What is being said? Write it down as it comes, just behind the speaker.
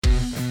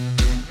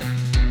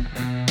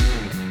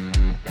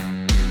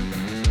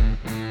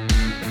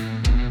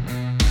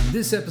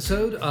This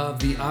episode of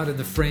the Art of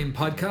the Frame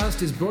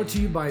podcast is brought to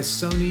you by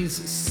Sony's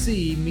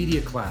C Media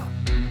Cloud.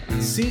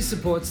 C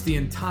supports the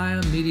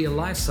entire media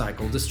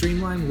lifecycle to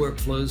streamline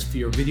workflows for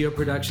your video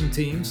production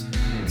teams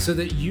so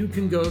that you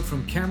can go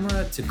from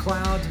camera to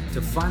cloud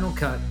to Final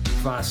Cut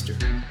faster.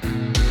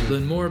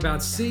 Learn more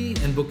about C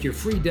and book your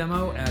free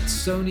demo at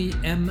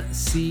sonymcs.com.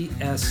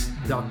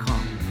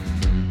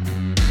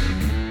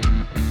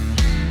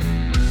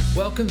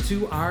 Welcome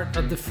to Art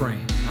of the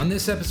Frame. On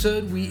this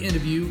episode, we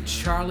interview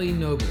Charlie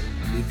Noble,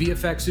 the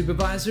VFX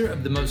supervisor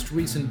of the most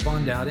recent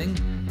Bond outing,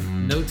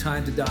 No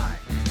Time to Die.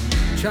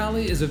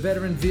 Charlie is a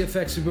veteran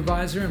VFX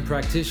supervisor and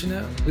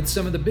practitioner with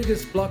some of the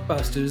biggest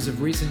blockbusters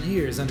of recent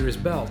years under his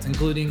belt,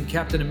 including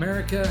Captain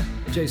America,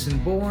 Jason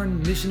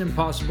Bourne, Mission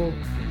Impossible,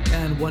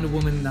 and Wonder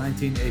Woman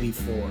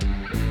 1984.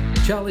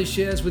 Charlie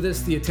shares with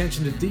us the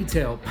attention to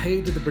detail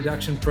paid to the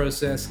production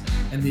process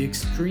and the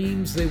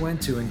extremes they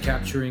went to in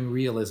capturing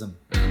realism.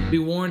 Be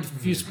warned, a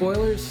few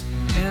spoilers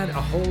and a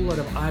whole lot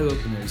of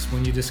eye-openers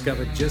when you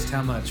discover just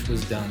how much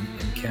was done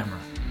in camera.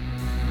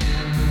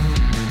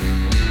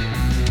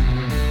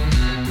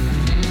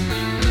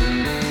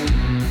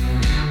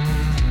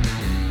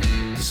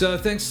 So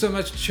thanks so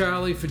much,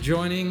 Charlie, for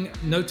joining.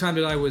 No Time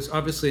to Die was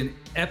obviously an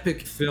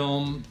epic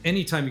film.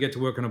 Anytime you get to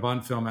work on a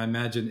Bond film, I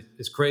imagine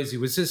is crazy.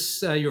 Was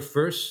this your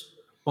first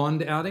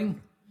Bond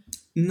outing?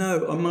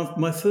 No,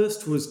 my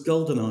first was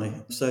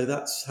GoldenEye. So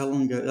that's how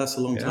long ago? That's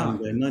a long time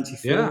ago,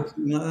 94,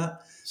 something like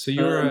that. So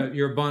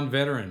you're a Bond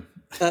veteran.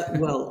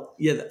 Well,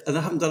 yeah, and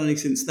I haven't done any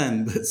since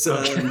then. But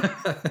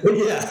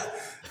yeah.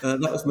 That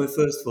was my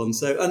first one.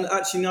 So, and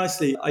actually,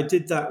 nicely, I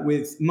did that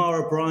with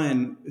Mara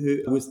Bryan,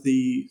 who was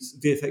the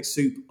VFX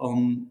soup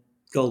on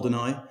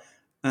GoldenEye,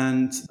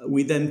 and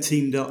we then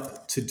teamed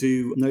up to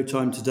do No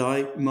Time to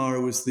Die. Mara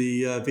was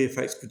the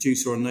VFX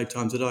producer on No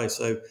Time to Die,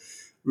 so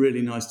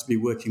really nice to be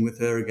working with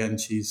her again.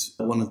 She's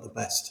one of the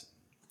best.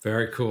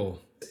 Very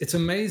cool. It's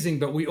amazing,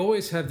 but we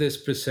always have this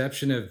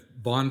perception of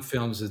Bond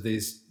films as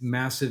these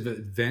massive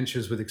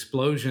adventures with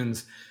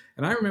explosions.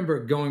 And I remember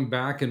going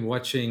back and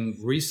watching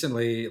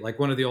recently, like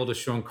one of the older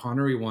Sean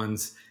Connery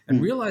ones,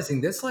 and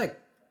realizing there's like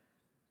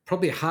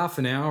probably half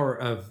an hour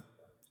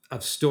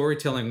of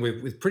storytelling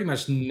with pretty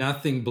much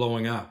nothing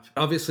blowing up.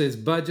 Obviously, as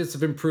budgets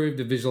have improved,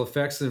 the visual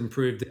effects have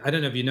improved. I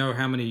don't know if you know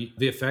how many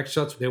VFX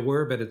shots there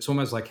were, but it's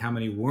almost like how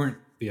many weren't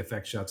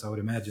VFX shots, I would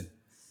imagine.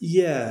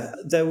 Yeah,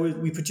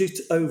 we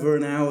produced over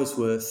an hour's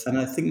worth, and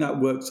I think that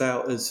works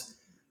out as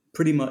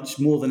pretty much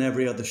more than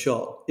every other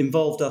shot.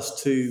 Involved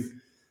us to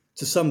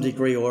some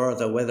degree or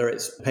other, whether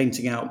it's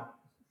painting out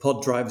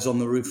pod drivers on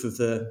the roof of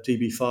the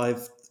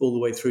DB5 all the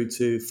way through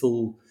to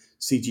full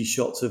CG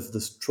shots of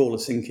the trawler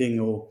sinking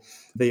or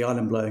the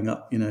island blowing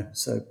up,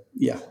 So,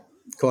 yeah,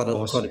 quite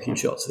a few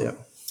shots, yeah.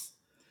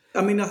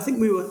 I mean, I think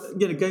we were,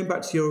 going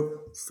back to your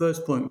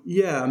first point,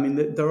 yeah, I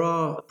mean, there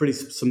are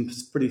some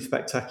pretty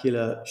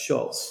spectacular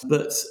shots,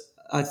 but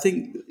I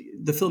think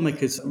the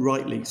filmmakers,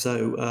 rightly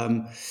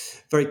so,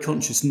 very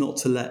conscious not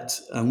to let,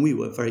 and we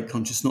were very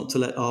conscious not to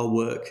let our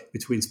work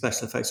between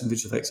special effects and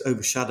visual effects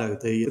overshadow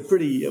the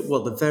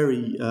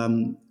very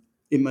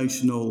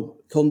emotional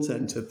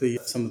content of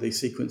some of these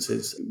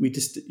sequences.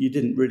 You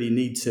didn't really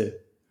need to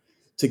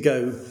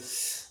go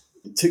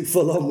too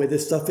full on with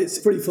this stuff. It's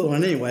pretty full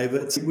on anyway,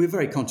 but we're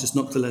very conscious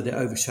not to let it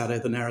overshadow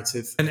the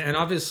narrative. And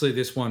obviously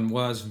this one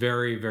was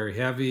very, very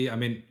heavy. I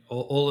mean,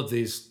 all of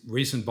these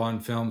recent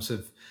Bond films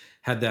have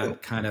had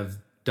that kind of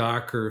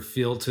darker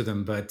feel to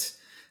them, but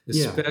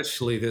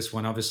especially this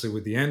one, obviously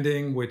with the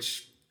ending,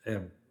 which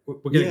we're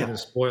going to get into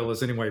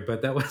spoilers anyway,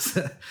 but that was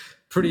a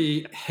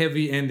pretty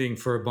heavy ending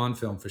for a Bond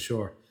film for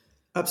sure.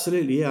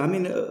 Absolutely, yeah. I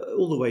mean,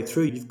 all the way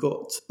through, you've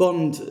got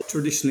Bond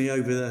traditionally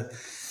over the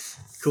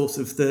course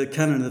of the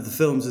canon of the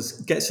films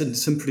gets into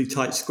some pretty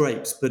tight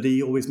scrapes, but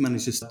he always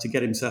manages to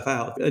get himself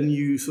out. And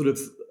you sort of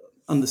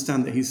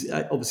understand that he's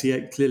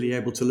obviously clearly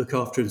able to look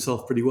after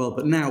himself pretty well.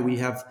 But now we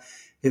have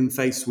him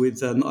faced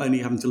with not only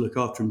having to look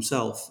after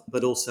himself,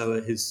 but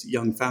also his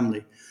young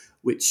family,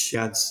 which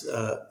adds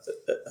a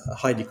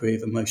high degree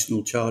of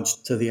emotional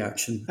charge to the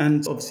action.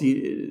 And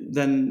obviously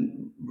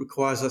then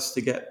requires us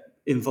to get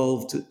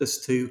involved as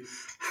to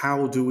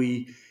how do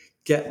we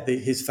get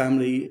his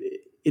family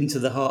into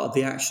the heart of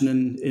the action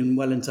and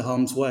well into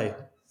harm's way.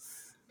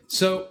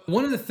 So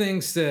one of the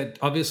things that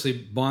obviously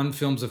Bond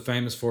films are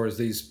famous for is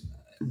these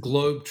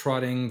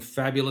globe-trotting,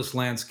 fabulous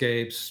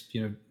landscapes,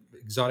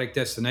 exotic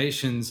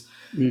destinations.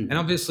 And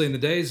obviously in the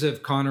days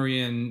of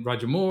Connery and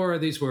Roger Moore,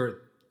 these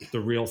were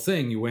the real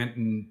thing. You went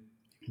and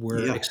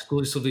were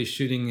exclusively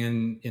shooting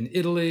in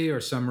Italy or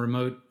some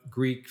remote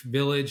Greek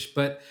village.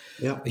 But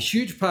a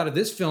huge part of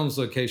this film's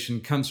location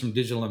comes from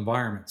digital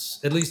environments,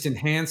 at least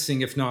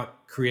enhancing, if not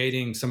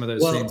creating some of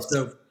those scenes.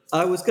 So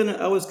I was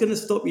gonna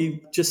stop you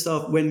just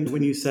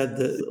when you said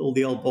that all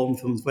the old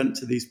Bond films went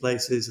to these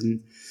places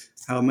and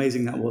how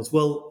amazing that was.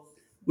 Well,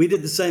 we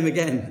did the same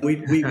again.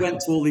 We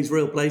went to all these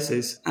real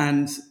places,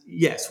 and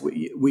yes,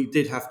 we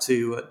did have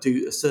to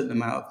do a certain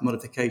amount of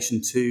modification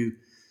to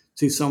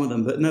some of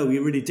them. But no, we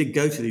really did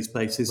go to these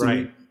places. Right.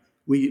 And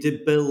we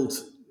did build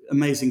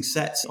amazing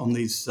sets on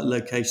these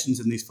locations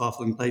in these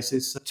far-flung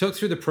places. Talk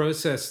through the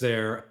process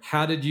there.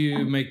 How did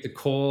you make the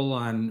call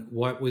on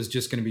what was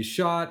just going to be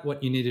shot,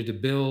 what you needed to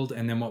build,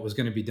 and then what was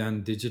going to be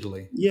done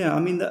digitally? Yeah, I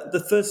mean,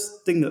 the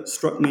first thing that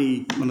struck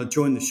me when I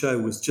joined the show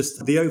was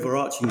just the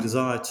overarching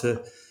desire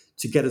to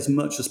get as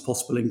much as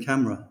possible in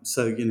camera.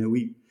 So,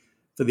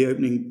 for the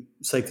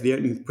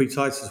opening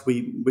pre-titles,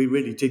 we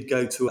really did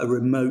go to a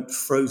remote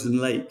frozen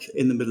lake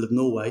in the middle of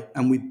Norway,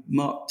 and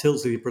Mark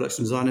Tilsley, the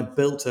production designer,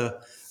 built a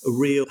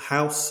real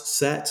house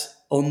set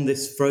on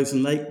this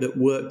frozen lake that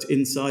worked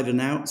inside and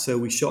out. So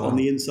we shot on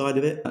the inside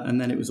of it, and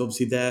then it was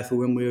obviously there for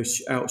when we were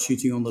out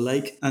shooting on the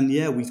lake. And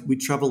yeah, we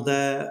traveled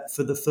there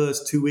for the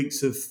first 2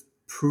 weeks of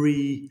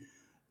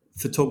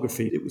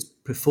pre-photography. It was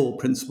before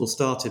principal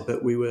started,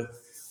 but we were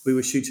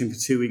shooting for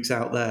 2 weeks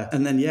out there.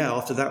 And then,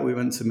 after that, we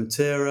went to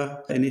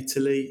Matera in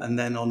Italy, and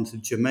then on to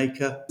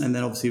Jamaica, and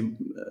then obviously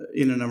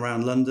in and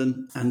around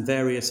London and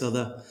various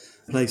other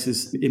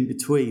places in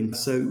between.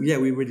 So,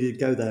 we really did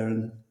go there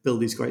and build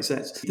these great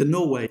sets. The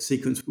Norway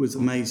sequence was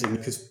amazing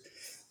because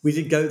we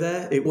did go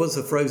there. It was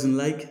a frozen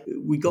lake.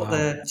 We got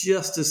there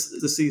just as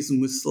the season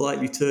was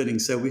slightly turning.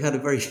 So we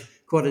had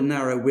quite a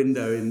narrow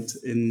window in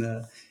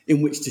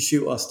which to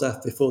shoot our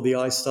stuff before the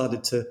ice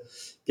started to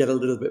get a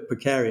little bit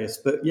precarious.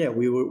 But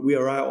we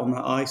were out on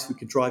that ice. We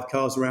could drive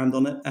cars around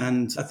on it.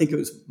 And I think it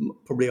was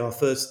probably our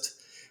first,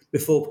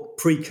 before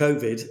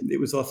pre-COVID, it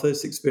was our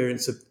first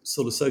experience of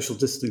sort of social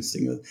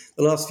distancing.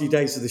 The last few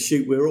days of the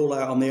shoot, we were all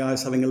out on the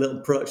ice having a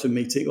little production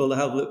meeting, or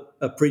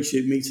a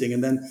pre-shoot meeting,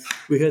 and then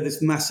we heard this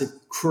massive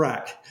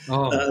crack.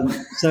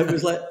 So it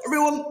was like,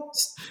 everyone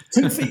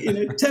 2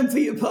 feet, 10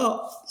 feet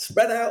apart,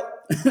 spread out.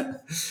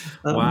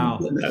 Wow.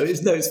 No,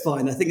 it's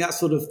fine. I think that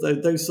sort of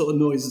those sort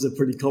of noises are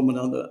pretty common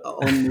on the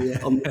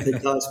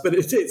thick ice, but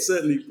it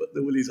certainly put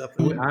the willies up.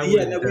 We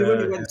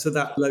really went to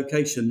that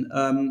location.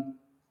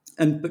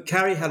 But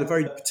Carrie had a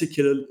very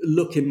particular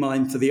look in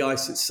mind for the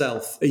ice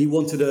itself. He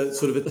wanted a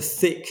sort of a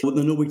thick, what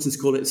the Norwegians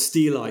call it,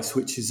 steel ice,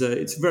 which is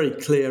it's very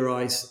clear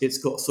ice. It's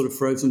got sort of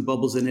frozen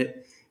bubbles in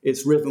it.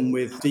 It's riven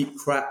with deep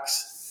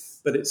cracks,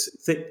 but it's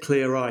thick,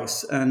 clear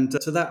ice. And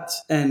to that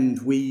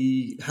end,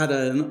 we had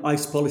an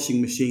ice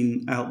polishing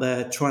machine out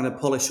there trying to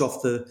polish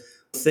off the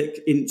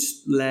thick inch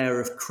layer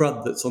of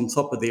crud that's on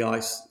top of the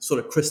ice, sort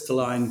of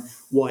crystalline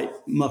white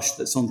mush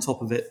that's on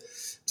top of it,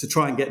 to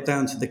try and get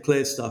down to the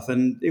clear stuff.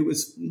 And it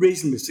was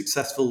reasonably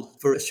successful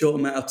for a short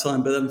amount of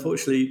time. But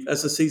unfortunately,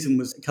 as the season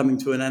was coming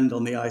to an end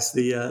on the ice,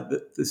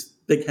 this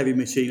big heavy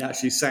machine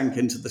actually sank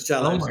into the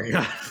shallows. Oh my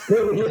God.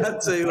 We had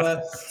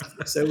to,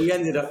 so we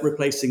ended up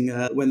replacing,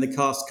 when the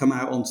cast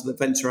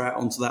venture out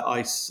onto that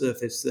ice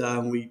surface,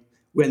 we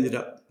ended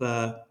up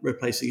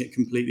replacing it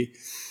completely.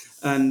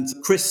 And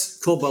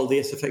Chris Corbold, the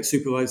SFX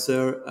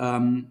supervisor,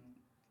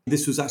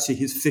 this was actually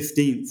his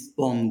 15th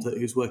Bond that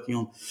he was working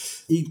on.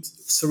 He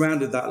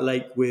surrounded that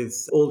lake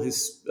with all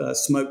his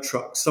smoke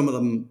trucks, some of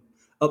them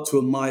up to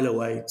a mile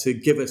away, to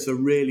give us a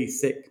really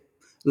thick,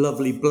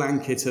 lovely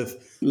blanket of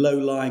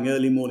low-lying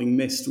early morning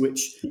mist,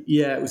 which,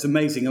 it was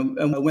amazing.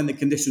 And when the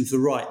conditions were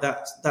right,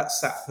 that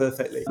sat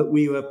perfectly. But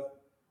we were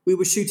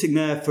shooting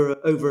there for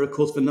over a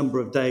course of a number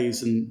of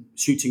days and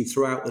shooting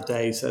throughout the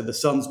day. So the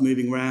sun's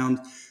moving around,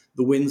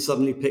 the wind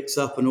suddenly picks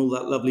up and all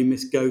that lovely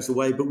mist goes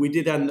away. But we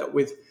did end up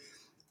with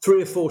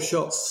 3 or 4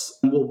 shots,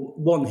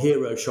 one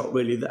hero shot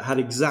really, that had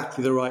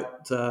exactly the right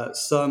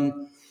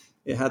sun.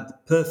 It had the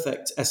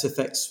perfect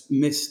SFX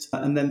mist.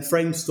 And then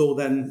Framestore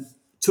then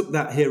took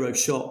that hero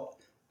shot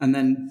and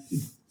then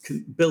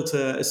built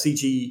a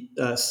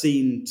CG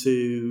scene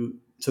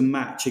to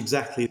match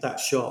exactly that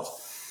shot.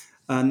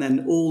 And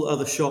then all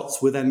other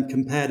shots were then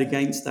compared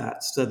against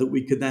that, so that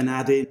we could then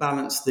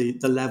balance the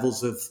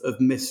levels of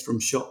mist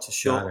from shot to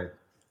shot. Got it.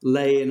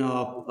 Lay in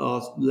our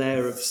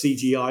layer of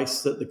CG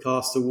ice that the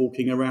cast are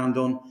walking around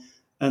on,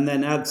 and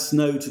then add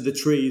snow to the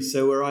trees.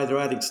 So we're either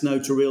adding snow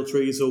to real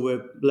trees, or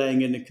we're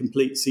laying in a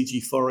complete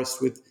CG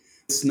forest with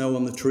snow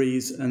on the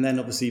trees, and then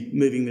obviously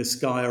moving the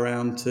sky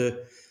around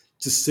to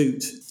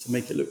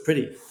make it look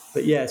pretty.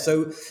 But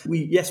so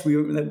we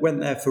went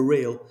there for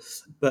real,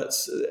 but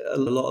a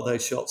lot of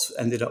those shots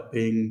ended up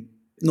being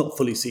not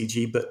fully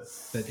CG, but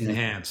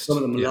enhanced. Some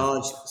of them were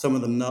large, some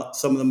of them not.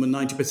 Some of them were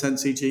 90%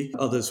 CG.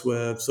 Others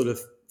were sort of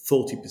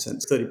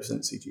 40%, 30%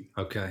 CG.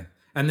 Okay.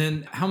 And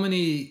then how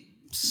many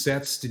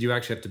sets did you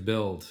actually have to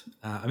build?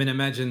 I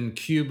imagine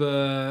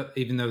Cuba,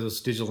 even though there was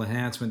digital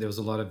enhancement, there was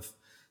a lot of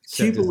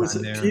set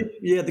design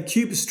there. The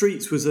Cuba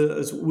Streets was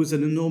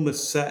an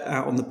enormous set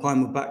out on the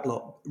Pinewood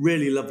backlot.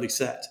 Really lovely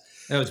set.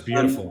 That was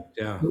beautiful.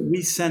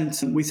 We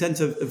sent a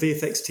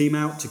VFX team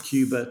out to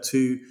Cuba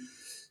to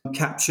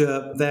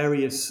capture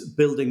various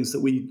buildings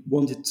that we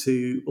wanted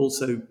to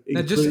also include.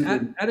 Now, just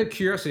out of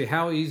curiosity,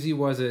 how easy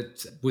was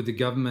it with the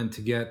government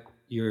to get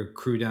your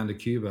crew down to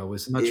Cuba?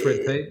 Was it much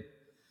red tape?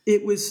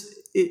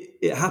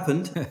 It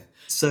happened.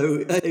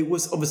 So it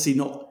was obviously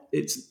not.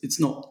 It's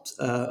not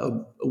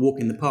a walk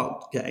in the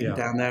park getting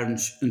down there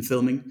and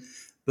filming.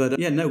 But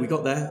we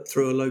got there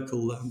through a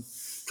local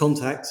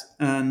contact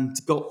and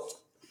got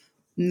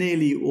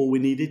nearly all we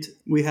needed.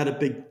 We had a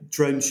big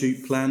drone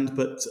shoot planned,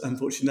 but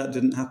unfortunately that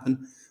didn't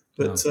happen.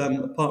 But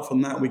apart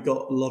from that, we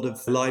got a lot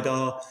of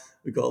LiDAR,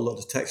 we got a lot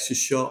of texture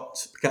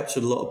shot,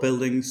 captured a lot of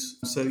buildings.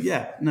 So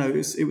yeah, no, it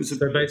was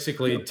So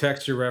basically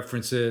texture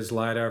references,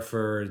 LiDAR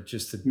for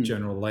just the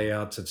general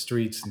layouts of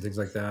streets and things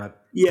like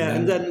that. Yeah,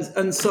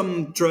 and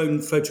some drone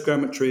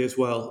photogrammetry as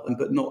well,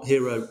 but not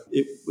Hero.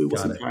 It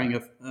wasn't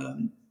carrying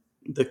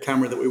the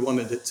camera that we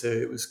wanted it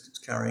to. It was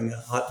carrying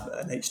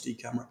an HD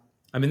camera.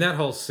 I mean, that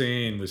whole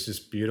scene was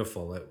just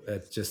beautiful.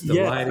 Just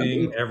the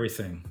lighting,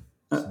 everything.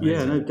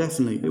 Yeah, no,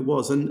 definitely it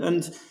was.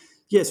 And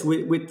yes,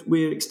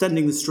 we're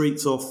extending the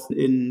streets off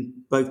in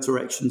both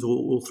directions,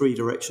 or three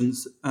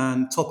directions,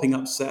 and topping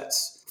up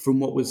sets from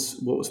what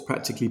was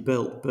practically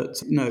built.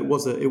 But no, it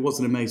was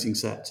an amazing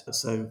set.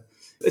 So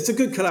it's a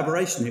good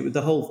collaboration.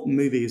 The whole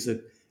movie is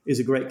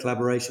a great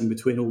collaboration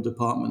between all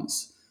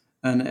departments,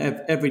 and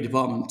every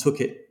department took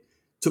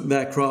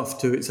their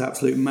craft to its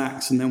absolute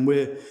max, and then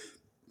we're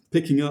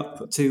picking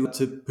up to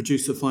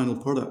produce the final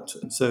product.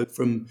 So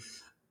from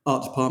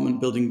art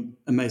department building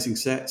amazing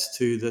sets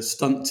to the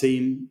stunt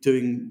team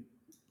doing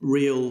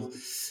real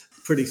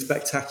pretty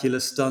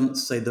spectacular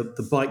stunts. Say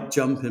the bike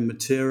jump in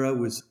Matera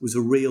was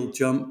a real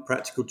jump,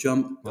 practical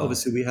jump. Wow.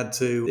 Obviously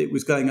it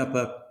was going up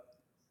a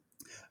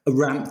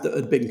ramp that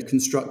had been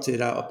constructed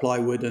out of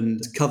plywood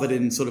and covered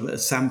in sort of a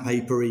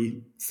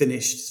sandpapery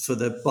finish for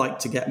the bike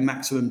to get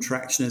maximum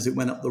traction as it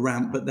went up the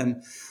ramp. But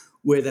then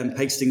we're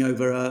pasting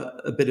over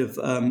a bit of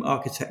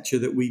architecture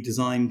that we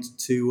designed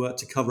to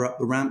cover up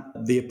the ramp.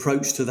 The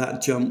approach to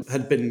that jump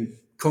had been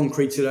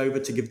concreted over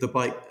to give the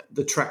bike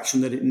the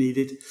traction that it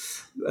needed.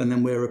 And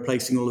then we're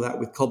replacing all of that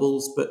with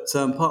cobbles. But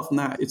apart from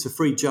that, it's a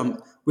free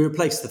jump. We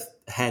replaced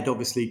the head,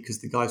 obviously, because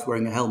the guy's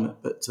wearing a helmet.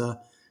 But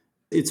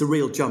it's a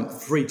real jump,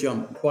 free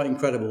jump, quite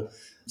incredible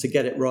to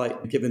get it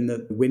right, given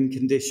the wind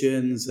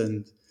conditions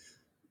and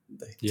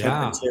the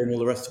temperature and all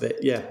the rest of it.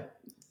 Yeah,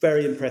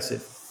 very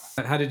impressive.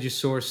 How did you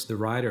source the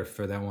writer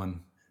for that one?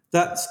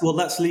 That's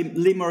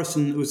Lee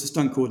Morrison, who was the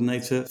stunt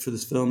coordinator for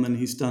this film, and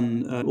he's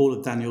done all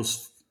of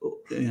Daniel's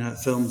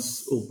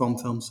films, all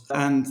Bond films.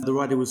 And the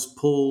writer was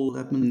Paul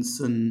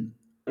Edmondson.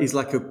 He's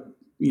like a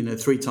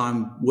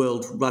 3-time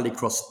world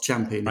rallycross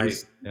champion. Right.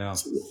 He's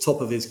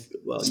top of his.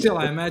 Well, still,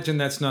 I imagine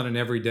that's not an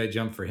everyday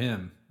jump for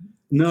him.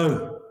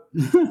 No,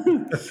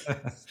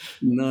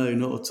 no,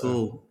 not at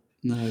all.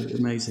 No,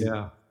 amazing.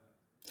 Yeah.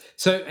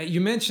 So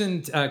you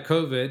mentioned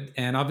COVID,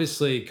 and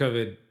obviously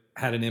COVID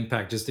had an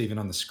impact just even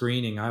on the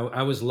screening.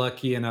 I was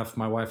lucky enough,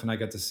 my wife and I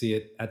got to see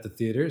it at the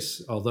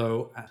theaters,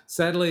 although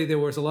sadly there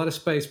was a lot of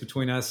space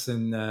between us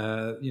and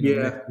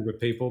next group of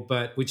people,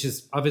 but which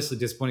is obviously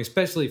disappointing,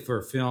 especially for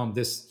a film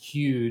this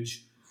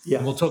huge. Yeah.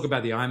 And we'll talk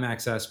about the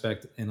IMAX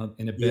aspect in a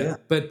bit. Yeah.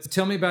 But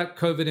tell me about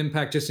COVID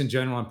impact just in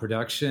general on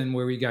production.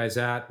 Where were you guys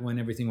at when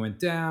everything went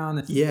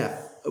down?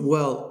 Yeah,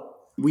 well,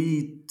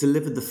 we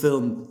delivered the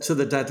film to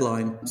the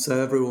deadline,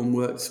 so everyone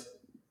worked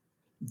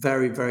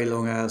very, very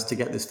long hours to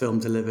get this film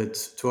delivered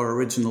to our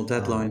original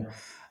deadline. Oh.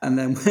 And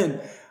then when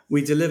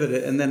we delivered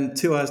it, and then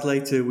 2 hours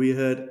later we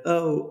heard,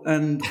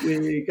 and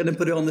we're going to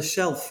put it on the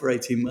shelf for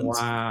 18 months.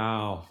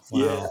 Wow.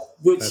 Yeah,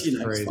 which,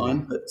 is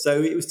fine. But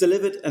so it was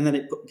delivered, and then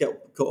it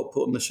got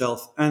put on the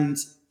shelf. And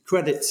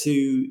credit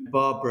to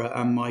Barbara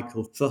and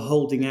Michael for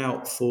holding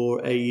out for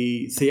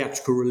a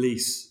theatrical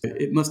release.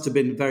 It must have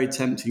been very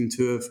tempting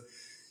to have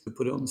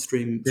put it on the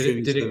streaming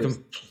service. Did it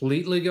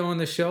completely go on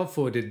the shelf,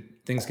 or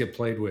did things get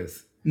played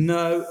with?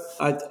 No,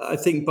 I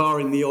think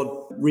barring the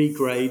odd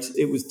regrade,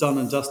 it was done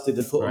and dusted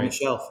and put on the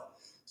shelf.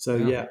 So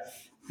yeah,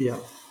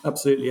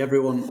 absolutely.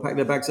 Everyone packed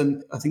their bags,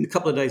 and I think a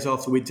couple of days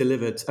after we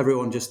delivered,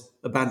 everyone just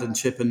abandoned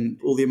ship, and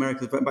all the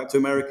Americans went back to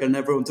America, and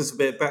everyone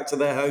disappeared back to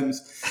their homes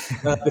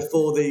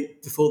before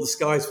the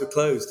skies were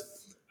closed.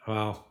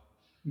 Wow,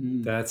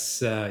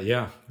 that's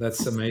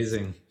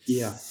amazing.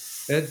 Yeah.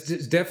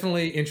 It's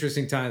definitely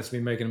interesting times to be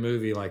making a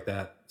movie like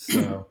that.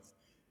 So,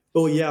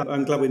 well, yeah,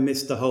 I'm glad we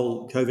missed the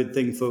whole COVID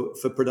thing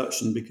for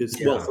production because,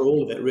 for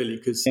all of it really,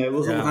 because it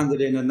was all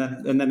handed in, and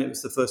then it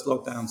was the first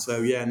lockdown.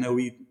 So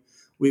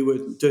we were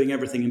doing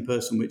everything in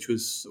person, which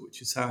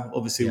is how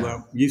obviously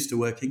we're used to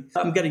working.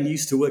 I'm getting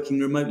used to working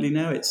remotely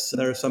now.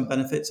 There are some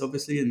benefits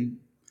obviously, and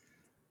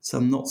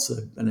some not so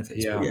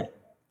benefits. Yeah.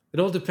 It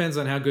all depends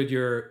on how good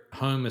your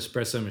home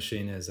espresso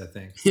machine is, I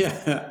think.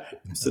 Yeah,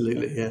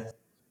 absolutely. Yeah.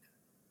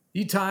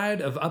 You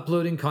tired of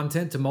uploading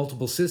content to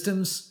multiple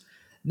systems?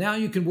 Now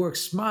you can work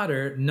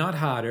smarter, not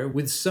harder,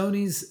 with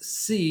Sony's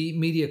C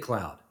Media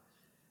Cloud.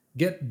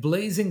 Get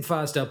blazing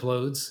fast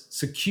uploads,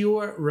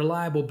 secure,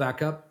 reliable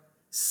backup,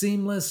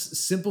 seamless,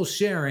 simple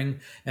sharing,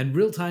 and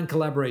real-time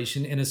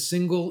collaboration in a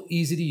single,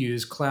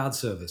 easy-to-use cloud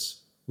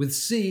service. With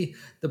C,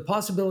 the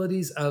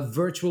possibilities are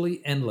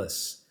virtually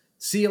endless.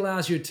 C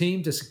allows your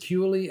team to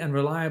securely and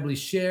reliably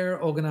share,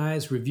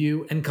 organize,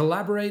 review, and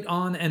collaborate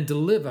on and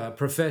deliver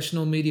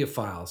professional media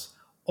files,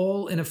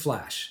 all in a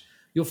flash.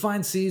 You'll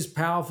find C's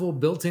powerful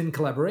built-in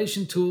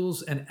collaboration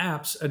tools and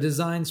apps are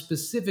designed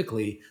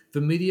specifically for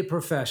media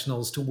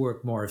professionals to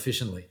work more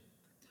efficiently.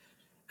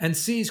 And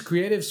C's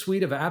creative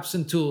suite of apps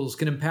and tools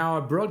can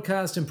empower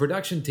broadcast and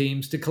production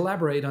teams to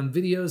collaborate on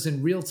videos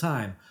in real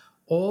time,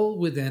 all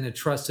within a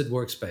trusted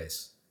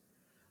workspace.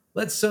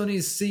 Let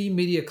Sony's C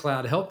Media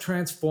Cloud help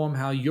transform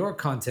how your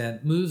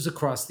content moves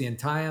across the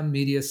entire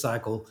media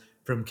cycle,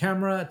 from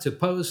camera to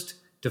post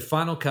to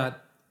Final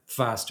Cut,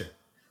 faster.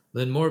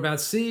 Learn more about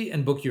C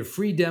and book your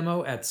free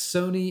demo at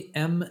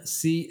sonymcs.com.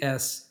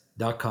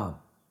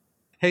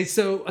 Hey,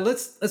 so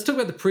let's talk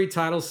about the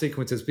pre-title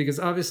sequences, because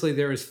obviously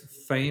they're as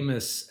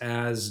famous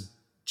as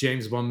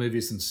James Bond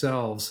movies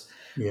themselves.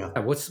 Yeah.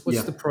 What's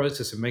the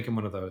process of making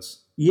one of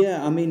those?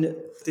 Yeah, I mean,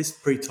 this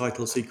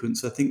pre-title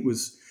sequence, I think,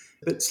 was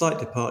a bit slight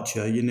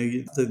departure.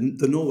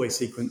 The Norway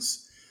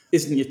sequence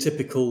isn't your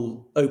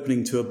typical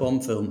opening to a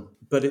Bond film,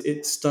 but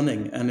it's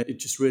stunning, and it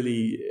just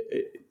really,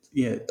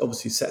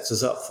 obviously sets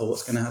us up for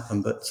what's going to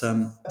happen. But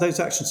those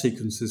action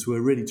sequences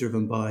were really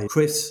driven by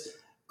Chris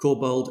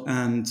Corbould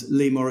and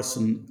Lee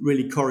Morrison.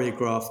 Really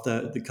choreographed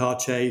the car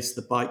chase,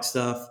 the bike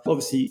stuff.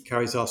 Obviously,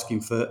 Carrie's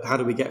asking for how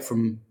do we get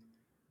from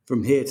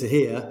here to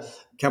here?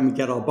 Can we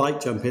get our bike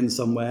jump in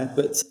somewhere?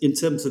 But in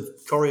terms of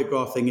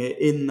choreographing it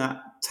in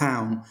that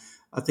town,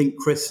 I think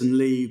Chris and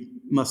Lee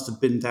must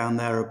have been down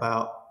there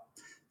about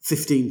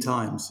 15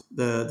 times,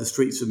 the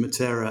streets of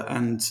Matera.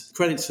 And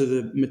credit to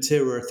the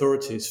Matera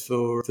authorities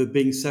for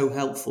being so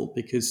helpful,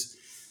 because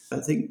I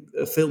think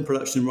a film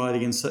production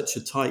riding in such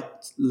a tight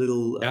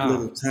little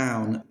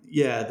town,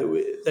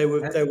 they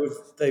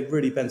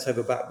really bent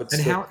over backwards.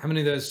 And how many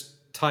of those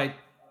tight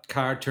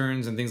car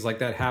turns and things like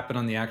that happen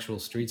on the actual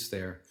streets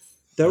there?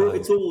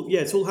 It's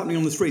all happening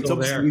on the streets.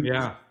 Obviously,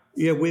 but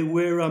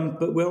we're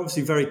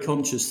obviously very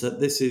conscious that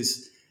this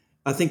is,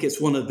 I think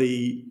it's one of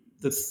the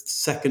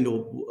second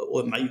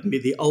or maybe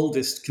the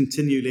oldest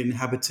continually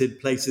inhabited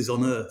places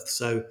on Earth.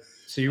 So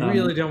you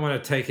really don't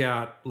want to take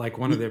out like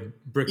one of the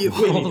brick walls.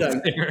 You really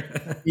don't.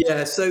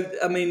 Yeah. So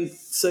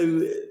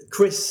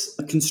Chris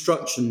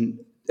construction,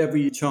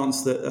 every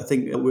chance that I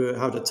think we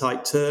had a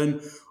tight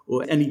turn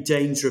or any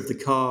danger of the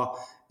car,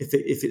 if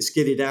it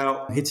skidded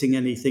out, hitting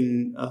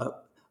anything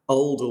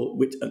old,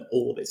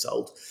 all of it's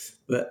old.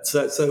 But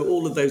so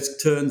all of those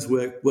turns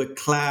were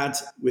clad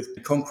with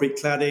concrete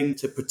cladding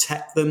to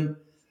protect them,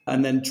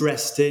 and then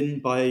dressed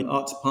in by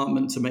art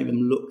department to make them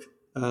look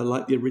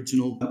like the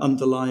original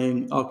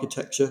underlying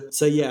architecture.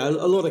 So a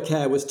lot of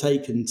care was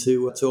taken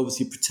to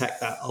obviously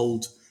protect that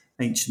old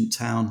ancient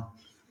town.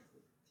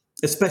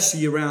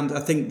 Especially around, I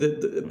think,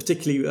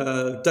 particularly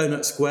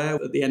Donut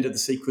Square at the end of the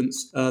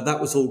sequence. That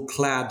was all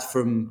clad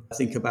from, I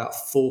think, about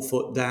 4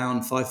 foot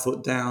down, 5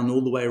 foot down,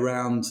 all the way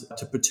around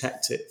to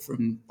protect it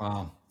from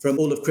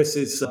all of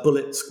Chris's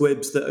bullet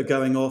squibs that are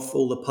going off,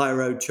 all the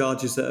pyro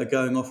charges that are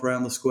going off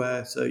around the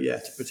square. So,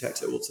 to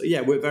protect it also. Yeah,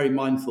 we're very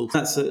mindful.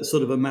 That's a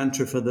sort of a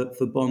mantra for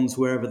Bonds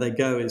wherever they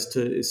go, is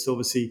to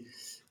obviously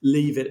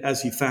leave it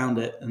as you found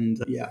it. And,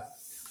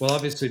 Well,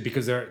 obviously,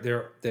 because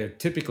they're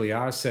typically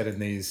are set in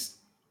these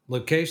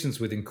locations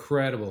with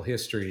incredible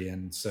history,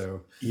 and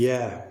so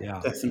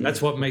definitely,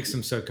 that's what makes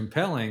them so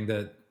compelling.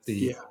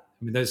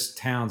 Those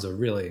towns are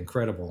really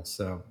incredible.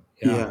 So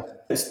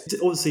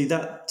obviously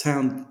that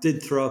town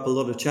did throw up a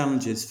lot of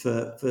challenges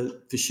for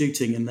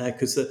shooting in there,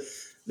 because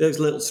those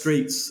little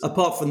streets,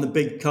 apart from the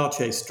big car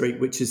chase street,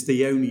 which is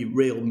the only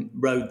real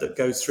road that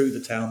goes through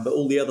the town, but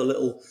all the other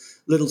little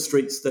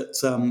streets that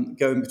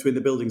go in between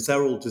the buildings,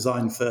 they're all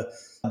designed for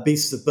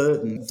beasts of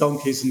burden,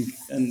 donkeys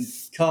and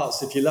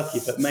carts if you're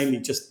lucky, but mainly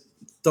just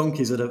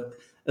donkeys at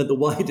the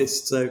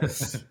widest. So,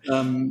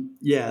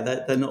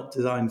 they're not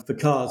designed for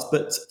cars.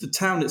 But the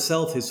town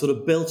itself is sort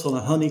of built on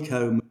a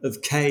honeycomb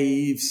of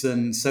caves.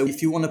 And so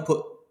if you want to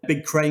put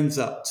big cranes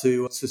up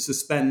to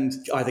suspend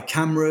either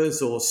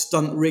cameras or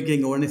stunt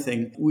rigging or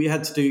anything, we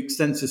had to do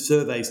extensive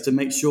surveys to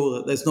make sure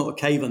that there's not a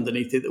cave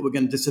underneath it that we're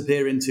going to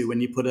disappear into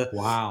when you put a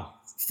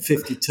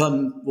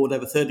 50-ton,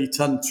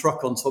 30-ton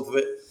truck on top of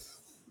it.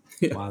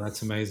 Wow,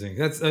 that's amazing.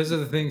 Those are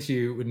the things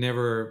you would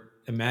never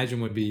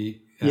imagine would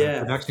be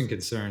production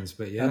concerns,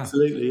 but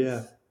absolutely,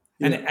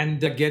 And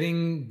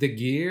getting the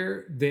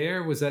gear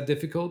there, was that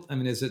difficult? I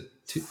mean, is it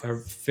a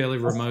fairly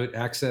remote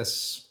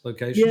access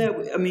location? Yeah,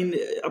 I mean,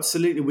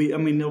 absolutely.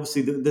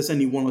 Obviously, there's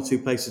only one or two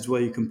places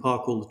where you can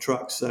park all the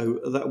trucks, so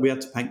that we had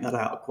to paint that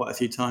out quite a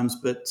few times.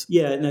 But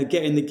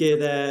getting the gear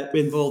there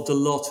involved a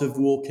lot of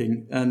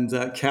walking and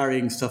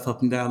carrying stuff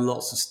up and down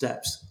lots of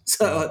steps.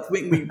 So I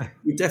think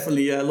we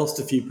definitely lost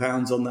a few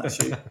pounds on that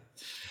shoot.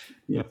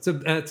 Yeah, so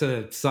that's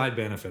a side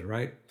benefit,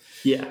 right?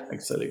 Yeah,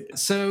 absolutely.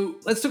 So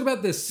let's talk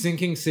about this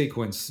sinking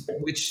sequence,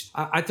 which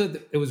I thought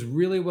that it was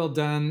really well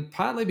done,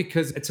 partly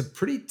because it's a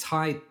pretty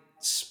tight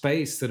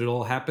space that it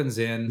all happens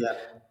in. Yeah.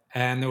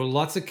 And there were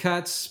lots of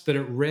cuts, but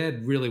it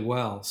read really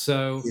well.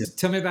 So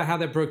tell me about how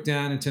that broke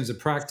down in terms of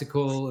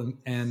practical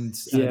and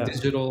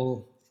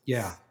digital.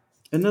 Yeah.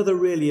 Another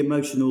really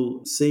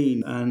emotional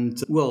scene.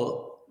 And,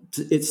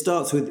 it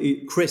starts with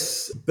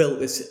Chris built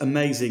this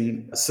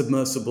amazing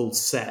submersible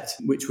set,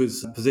 which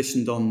was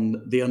positioned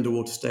on the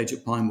underwater stage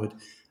at Pinewood.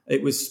 I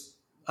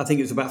think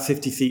it was about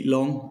 50 feet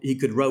long. He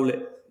could roll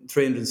it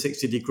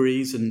 360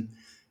 degrees and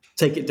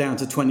take it down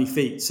to 20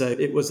 feet. So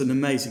it was an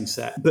amazing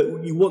set. But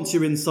once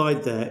you're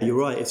inside there, you're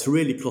right, it's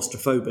really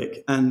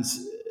claustrophobic. And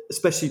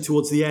especially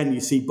towards the end,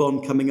 you see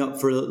Bond coming up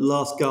for a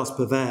last gasp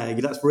of air.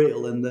 That's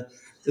real. And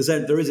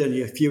there is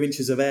only a few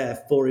inches of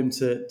air for him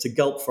to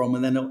gulp from,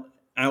 and then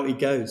out he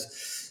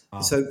goes.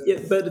 Wow. So, yeah,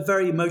 but a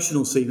very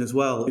emotional scene as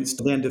well. It's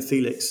the end of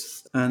Felix.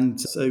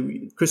 And so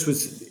Chris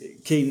was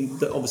keen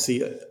that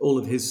obviously all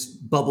of his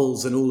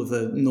bubbles and all of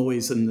the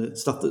noise and the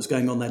stuff that's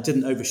going on there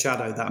didn't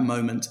overshadow that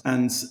moment.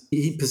 And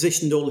he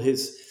positioned all I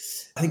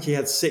think he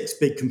had 6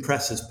 big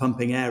compressors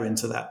pumping air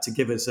into that to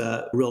give us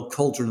a real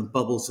cauldron of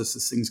bubbles as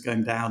this thing's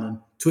going down and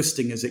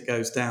twisting as it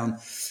goes down.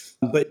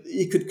 But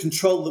you could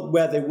control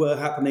where they were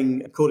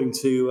happening according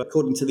to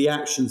the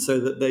action, so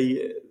that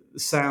the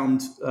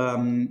sound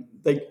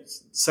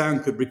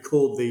could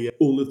record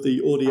all of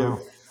the audio.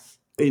 Wow.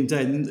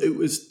 It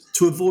was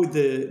to avoid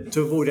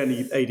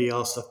any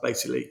ADR stuff.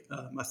 Basically,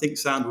 I think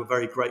Sound were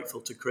very grateful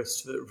to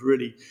Chris for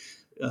really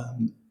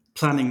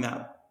planning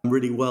that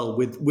really well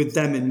with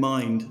them in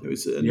mind. It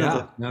was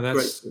another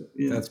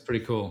that's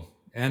pretty cool.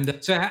 And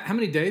so, how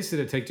many days did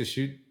it take to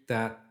shoot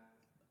that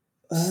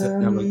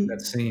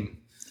that scene?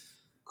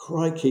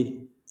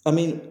 Crikey! I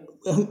mean,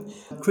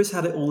 Chris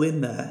had it all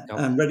in there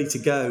and ready to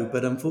go,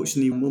 but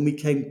unfortunately, when we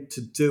came to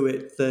do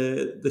it,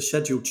 the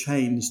schedule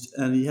changed,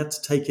 and he had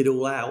to take it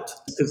all out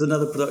because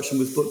another production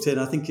was booked in.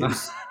 I think it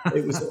was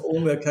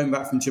Ormo coming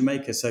back from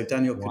Jamaica, so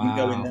Daniel couldn't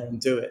go in there and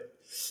do it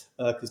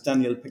because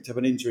Daniel picked up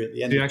an injury at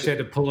the end. So you actually had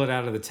to pull it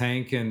out of the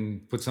tank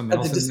and put something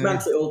else in there?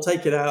 Dismantle it all,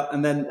 take it out,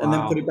 and then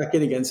put it back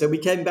in again. So we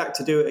came back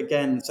to do it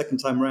again the second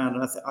time around,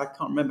 and I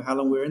can't remember how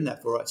long we were in there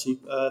for, actually.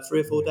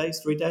 3 or 4 days,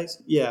 3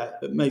 days? Yeah,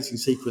 amazing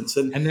sequence.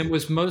 And then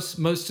was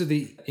most of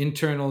the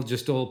internal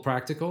just all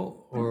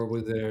practical, or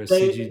were there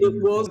CG?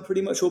 It was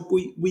pretty much all.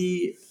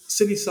 We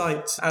City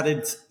Sight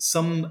added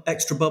some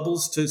extra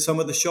bubbles to some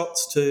of the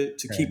shots to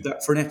keep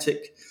that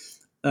frenetic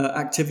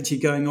activity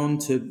going on,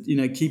 to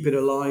keep it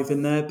alive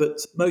in there, but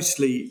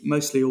mostly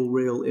all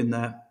real in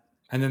there.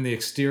 And then the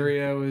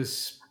exterior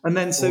is. And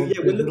then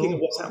we're looking at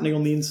what's happening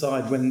on the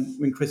inside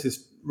when Chris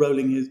is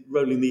rolling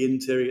the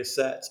interior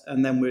set,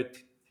 and then we're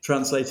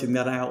translating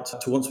that out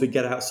to once we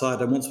get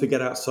outside. And once we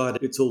get outside,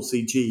 it's all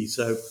CG.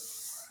 So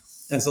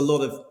there's a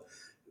lot of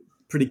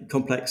pretty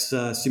complex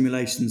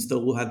simulations that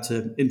all had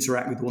to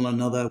interact with one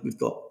another. We've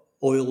got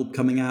oil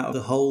coming out of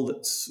the hole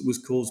that was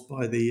caused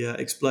by the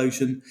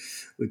explosion.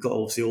 We've got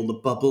obviously all the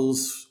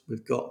bubbles.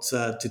 We've got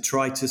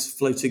detritus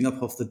floating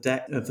up off the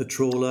deck of the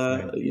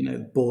trawler,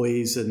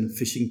 buoys and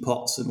fishing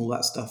pots and all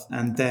that stuff.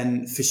 And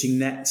then fishing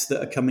nets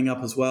that are coming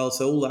up as well.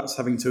 So all that's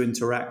having to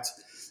interact.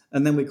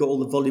 And then we've got all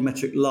the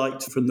volumetric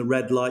light from the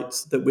red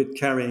lights that we're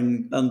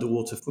carrying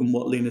underwater from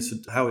what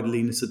Howard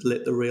Linus had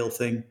lit the real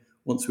thing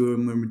once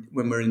when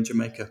we were in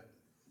Jamaica.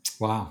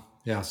 Wow.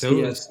 Yeah, so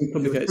it was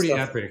pretty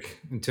epic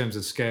in terms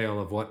of scale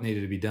of what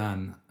needed to be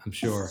done, I'm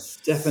sure.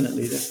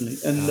 Definitely.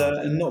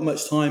 And not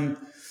much time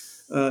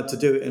to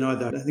do it in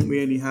either. I think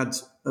we only had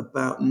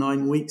about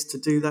 9 weeks to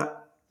do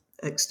that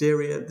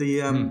exterior,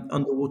 the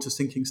underwater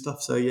sinking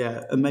stuff. So,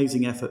 yeah,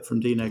 amazing effort from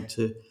Dino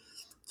to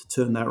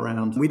turn that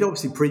around. We'd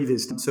obviously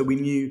prevised, so we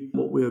knew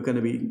what we were going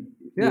to be.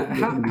 Yeah,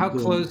 how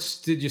close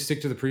did you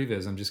stick to the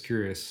previs? I'm just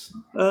curious.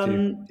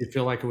 Do you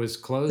feel like it was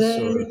close?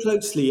 Very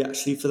closely,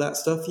 actually, for that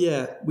stuff,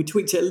 yeah. We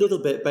tweaked it a little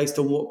bit based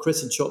on what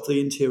Chris had shot for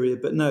the interior,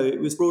 but no, it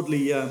was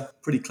broadly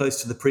pretty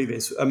close to the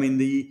previs. I mean,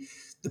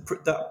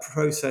 that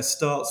process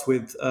starts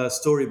with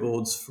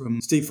storyboards from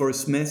Steve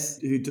Forrest Smith,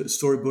 who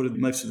storyboarded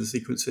most of the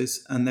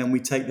sequences, and then we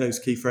take those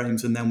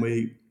keyframes and then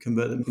we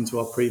convert them into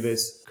our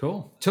previs.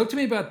 Cool. Talk to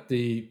me about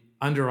the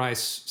under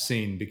ice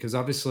scene, because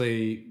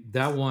obviously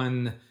that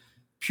one,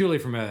 purely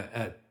from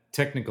a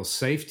technical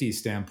safety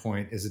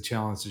standpoint, is a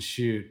challenge to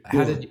shoot.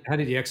 How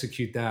did you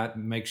execute that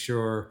and make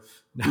sure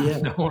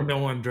no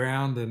one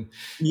drowned and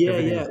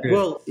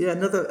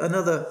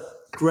another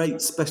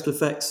great special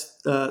effects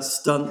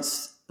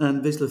stunts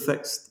and visual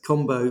effects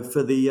combo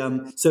for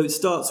the so it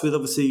starts with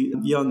obviously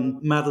young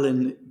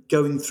Madeline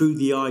going through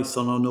the ice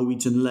on our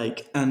Norwegian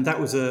lake, and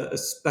that was a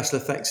special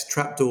effects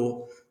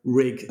trapdoor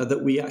rig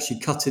that we actually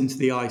cut into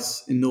the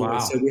ice in Norway. Wow.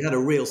 So we had a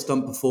real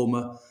stunt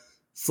performer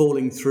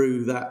falling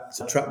through that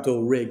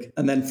trapdoor rig,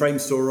 and then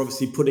Framestore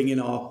obviously putting in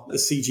our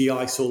CG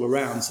ice all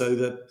around, so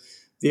that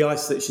the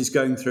ice that she's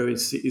going through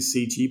is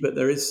CG, but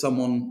there is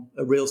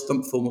a real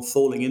stunt performer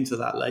falling into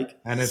that lake.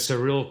 And it's a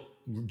real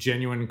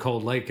genuine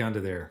cold lake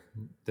under there.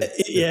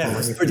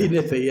 It's pretty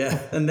nippy, yeah.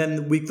 And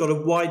then we've got a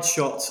wide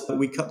shot.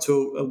 We cut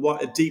to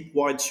a deep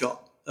wide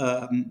shot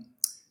of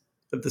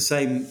the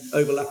same,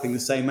 overlapping the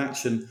same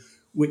action,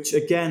 which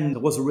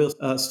again was a real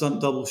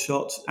stunt double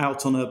shot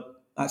out on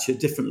actually a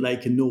different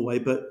lake in Norway,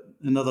 but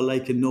another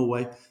lake in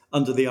Norway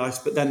under the ice.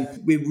 But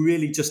then we're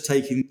really just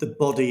taking the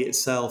body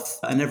itself,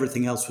 and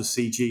everything else was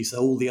CG. So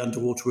all the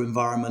underwater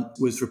environment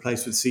was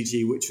replaced with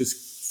CG, which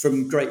was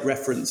from great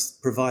reference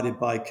provided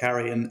by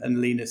Carrie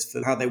and Linus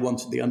for how they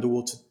wanted the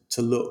underwater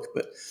to look.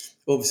 But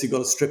obviously got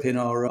to strip in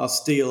our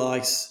steel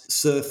ice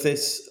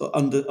surface,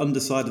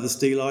 underside of the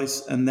steel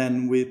ice, and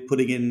then we're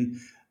putting in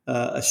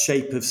a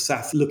shape of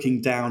Saf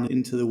looking down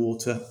into the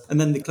water. And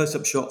then the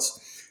close-up shots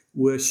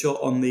were shot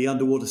on the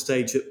underwater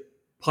stage at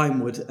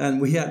Pinewood.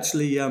 And we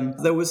actually,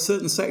 there were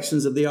certain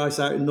sections of the ice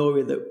out in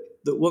Norway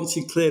that once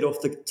you cleared off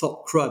the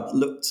top crud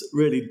looked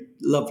really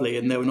lovely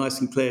and they were nice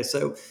and clear.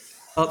 So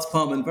Arts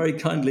Department very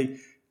kindly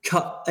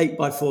cut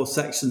 8x4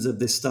 sections of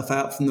this stuff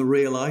out from the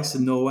real ice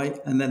in Norway,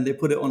 and then they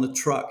put it on a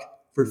truck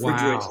for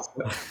refrigeration,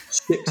 Wow.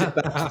 shipped it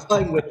back to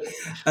Pinewood,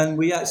 and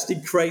we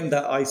actually craned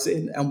that ice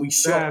in, and we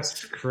shot.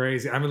 That's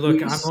crazy. I mean, look,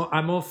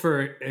 I'm all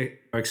for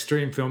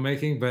extreme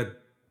filmmaking,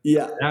 but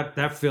Yeah,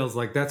 that feels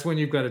like that's when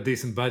you've got a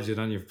decent budget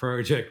on your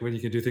project, when you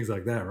can do things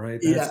like that, right?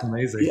 That's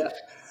amazing.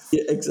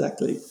 Yeah,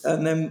 exactly.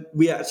 And then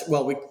we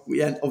actually,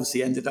 we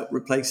obviously ended up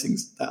replacing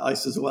that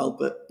ice as well,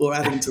 or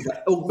adding to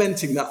that,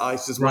 augmenting that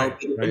ice as well.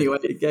 Right. Anyway,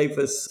 it gave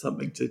us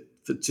something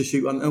to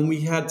shoot on, and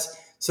we had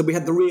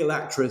the real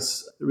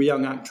actress, the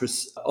young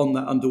actress, on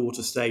that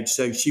underwater stage.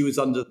 So she was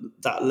under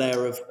that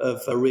layer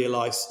of real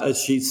ice as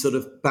she's sort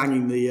of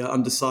banging the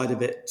underside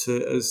of it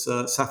as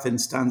Safin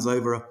stands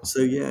over her.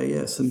 So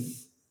some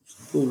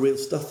all real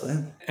stuff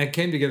there. It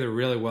came together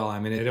really well. I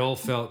mean, it all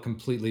felt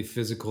completely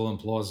physical and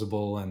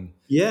plausible. And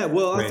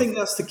I think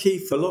that's the key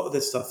for a lot of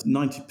this stuff.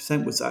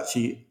 90% was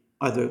actually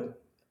either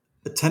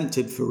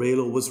attempted for real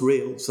or was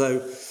real. So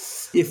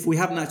if we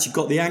haven't actually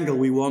got the angle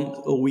we want,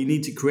 or we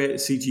need to create a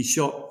CG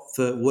shot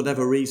for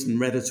whatever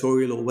reason,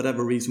 editorial or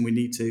whatever reason we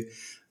need to,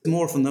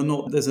 more often than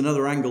not, there's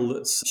another angle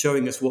that's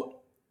showing us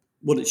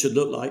what it should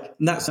look like.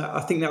 And I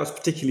think that was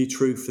particularly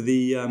true for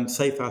the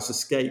Safe House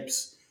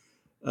Escapes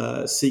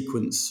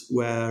sequence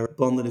where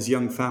Bond and his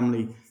young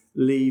family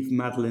leave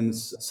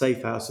Madeline's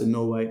safe house in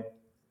Norway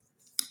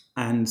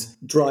and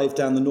drive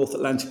down the North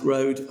Atlantic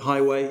Road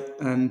highway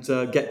and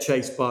get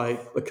chased by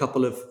a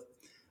couple of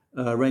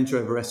Range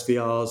Rover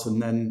SVRs,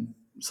 and then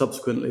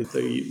subsequently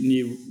the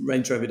new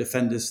Range Rover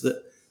Defenders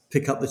that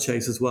pick up the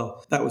chase as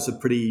well. That was a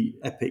pretty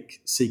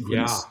epic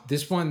sequence. Yeah,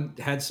 this one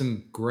had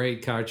some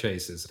great car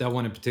chases. That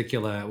one in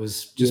particular, it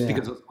was just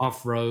because it was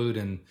off-road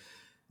and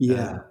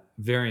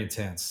very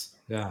intense.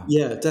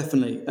 Yeah,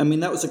 definitely. I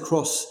mean, that was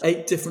across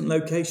 8 different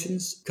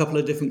locations, a couple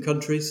of different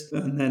countries,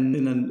 and then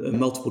in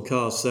multiple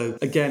cars. So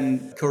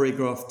again,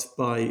 choreographed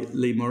by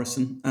Lee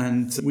Morrison.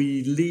 And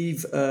we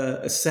leave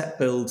a set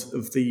build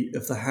of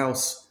the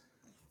house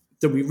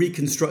that we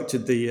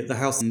reconstructed, the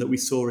house that we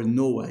saw in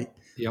Norway.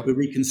 Yep. We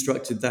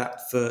reconstructed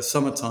that for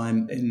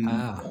summertime in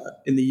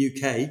the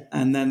UK.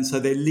 And then so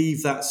they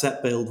leave that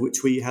set build,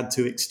 which we had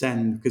to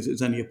extend because it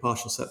was only a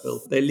partial set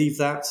build. They leave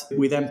that.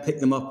 We then pick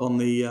them up on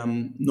the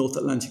North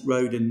Atlantic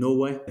Road in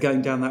Norway.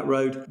 Going down that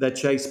road, they're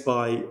chased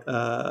by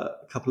a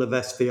couple of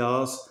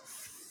SVRs.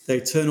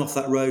 They turn off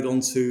that road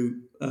onto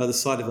the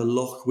side of a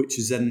loch, which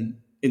is then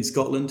in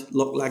Scotland,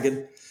 Loch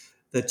Laggan.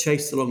 They're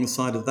chased along the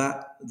side of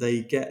that.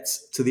 They get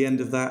to the end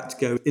of that,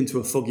 go into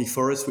a foggy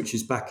forest, which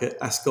is back at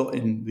Ascot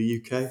in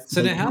the UK.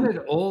 So now how did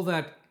all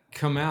that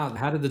come out?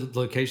 How did the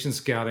location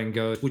scouting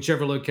go?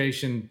 Whichever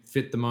location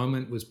fit the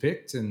moment was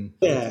picked, and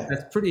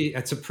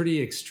that's a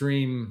pretty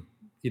extreme,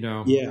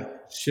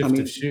 shift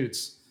of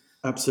shoots.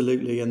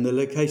 Absolutely. And the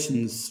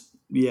locations,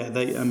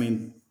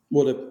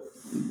 what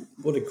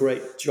a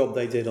great job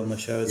they did on the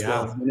show as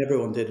well. I mean,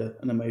 everyone did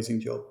an amazing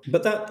job.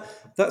 But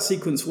that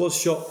sequence was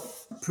shot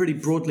pretty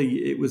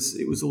broadly. It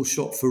was all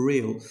shot for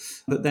real.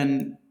 But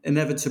then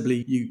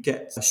inevitably you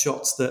get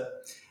shots that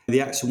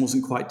the action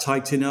wasn't quite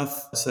tight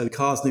enough. So the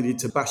cars needed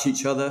to bash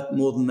each other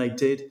more than they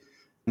did.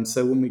 And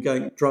so when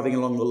we're driving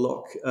along the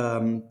loch,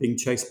 being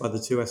chased by the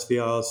 2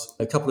 SVRs,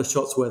 a couple of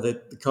shots where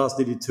the cars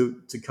needed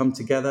to come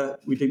together.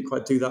 We didn't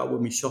quite do that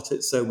when we shot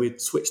it. So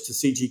we'd switched to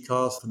CG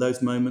cars for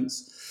those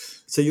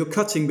moments. So you're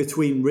cutting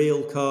between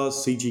real cars,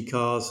 CG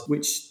cars,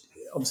 which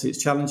obviously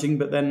it's challenging,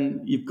 but then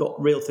you've got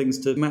real things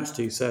to match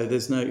to. So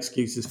there's no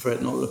excuses for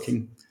it not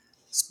looking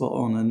spot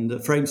on. And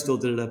Framestore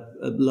did a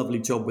lovely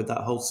job with that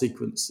whole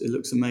sequence. It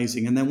looks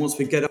amazing. And then once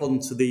we get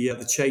onto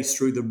the chase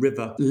through the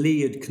river, Lee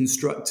had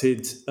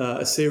constructed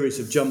a series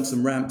of jumps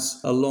and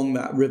ramps along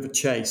that river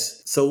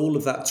chase. So all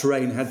of that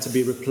terrain had to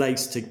be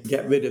replaced to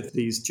get rid of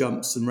these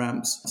jumps and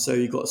ramps. So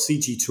you've got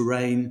CG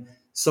terrain.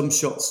 Some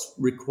shots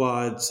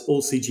required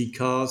all CG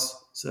cars.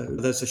 So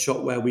there's a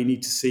shot where we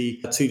need to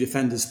see 2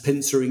 defenders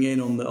pincering in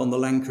on the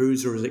Land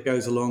Cruiser as it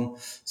goes along.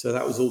 So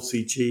that was all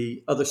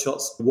CG. Other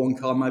shots, one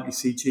car might be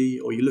CG,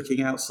 or you're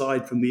looking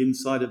outside from the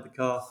inside of the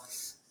car.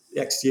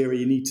 The exterior,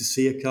 you need to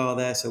see a car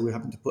there, so we're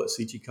having to put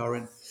a CG car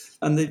in.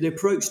 And the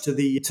approach to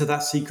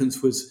that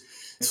sequence was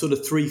sort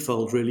of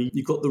threefold, really.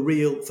 You've got the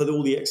real, for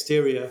all the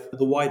exterior,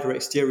 the wider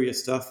exterior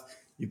stuff,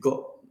 you've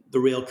got the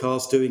real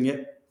cars doing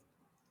it.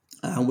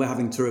 And we're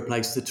having to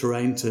replace the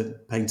terrain to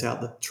paint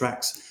out the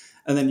tracks.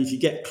 And then if you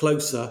get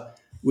closer,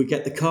 we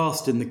get the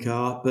cast in the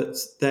car, but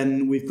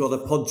then we've got a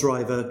pod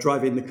driver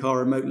driving the car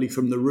remotely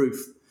from the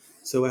roof.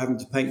 So we're having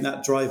to paint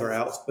that driver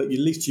out. But at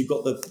least you've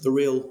got the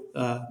real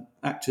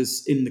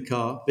actors in the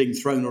car being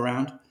thrown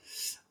around.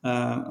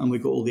 And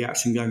we've got all the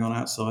action going on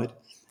outside.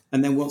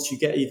 And then once you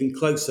get even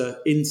closer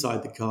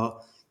inside the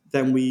car,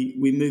 then we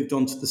moved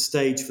on to the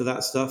stage for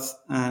that stuff.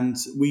 And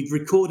we'd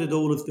recorded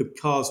all of the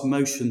car's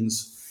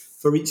motions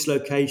for each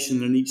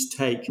location and each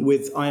take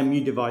with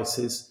IMU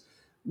devices,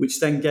 which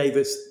then gave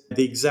us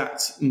the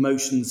exact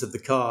motions of the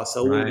car.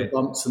 So all the Right.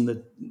 bumps and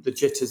the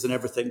jitters and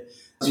everything.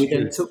 We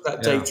then Huge. took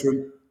that Yeah.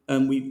 data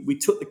and we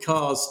took the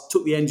cars,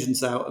 took the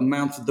engines out and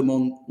mounted them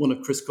on one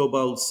of Chris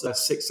Gobold's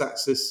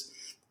 6-axis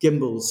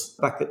gimbals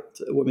back at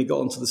when we got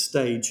onto the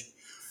stage.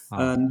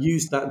 Wow.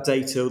 Used that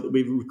data that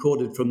we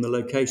recorded from the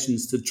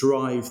locations to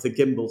drive the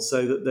gimbal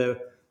so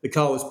that the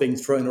car was being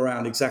thrown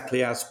around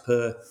exactly as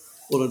per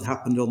what had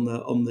happened on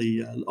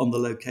the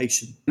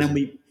location. And then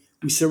we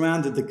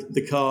surrounded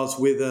the cars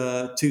with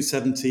a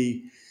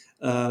 270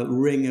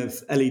 ring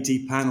of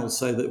LED panels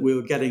so that we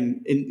were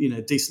getting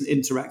decent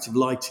interactive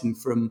lighting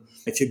from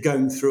if you're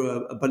going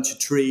through a bunch of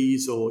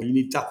trees or you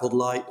need dappled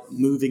light,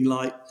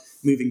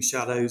 moving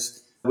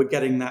shadows. We're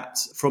getting that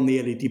from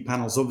the LED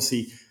panels.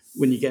 Obviously,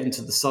 when you get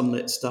into the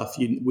sunlit stuff,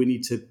 we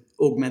need to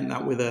augment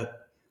that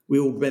we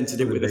augmented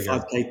it with a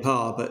 5K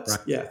power. But Right.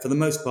 yeah, for the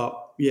most part,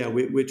 yeah,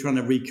 we're trying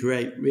to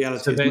recreate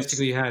reality. So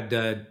basically you had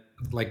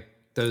like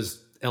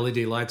those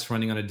LED lights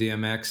running on a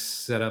DMX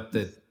setup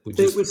that would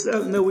just... It was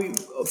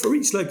for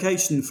each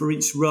location, for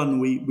each run,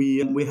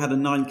 we had a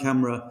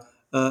 9-camera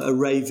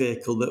array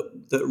vehicle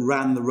that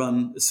ran the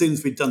run as soon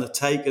as we'd done a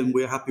take, and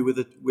we were happy with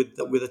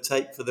a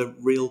take for the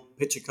real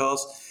picture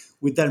cars.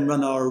 We'd then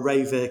run our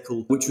array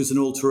vehicle, which was an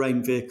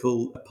all-terrain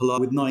vehicle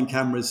with 9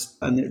 cameras,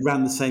 and it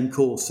ran the same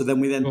course. So then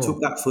we took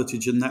that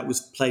footage, and that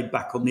was played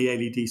back on the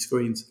LED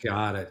screens.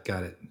 Got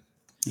it.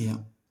 Yeah.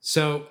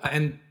 So,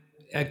 and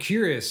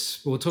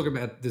curious, we'll talk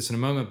about this in a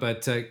moment,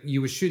 but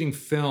you were shooting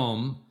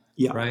film,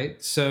 yeah.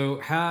 Right? So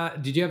how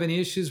did you have any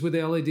issues with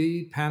the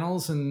LED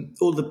panels? And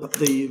all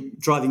the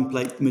driving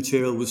plate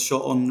material was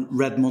shot on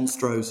red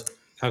Monstros.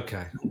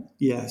 Okay.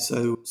 Yeah,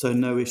 so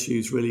no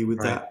issues really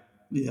with that.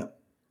 Yeah.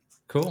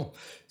 Cool.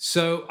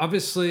 So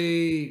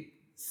obviously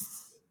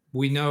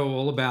we know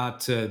all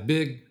about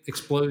big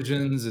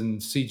explosions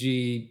and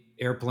CG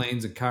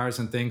airplanes and cars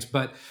and things.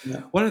 But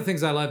one of the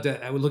things I loved,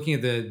 looking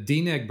at the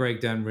DNEG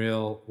breakdown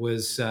reel,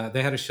 was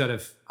they had a shot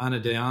of Ana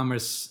de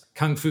Armas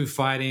kung fu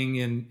fighting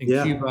in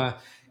Cuba.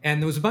 And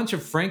there was a bunch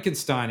of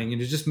Frankensteining,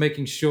 just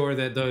making sure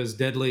that those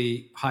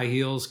deadly high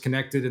heels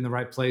connected in the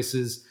right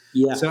places.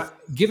 Yeah. So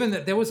given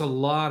that there was a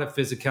lot of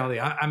physicality,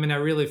 I mean, I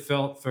really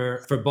felt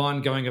for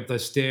Bond going up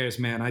those stairs,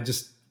 man. I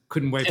just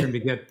couldn't wait for him to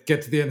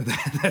get to the end of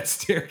that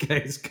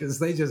staircase, because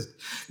they just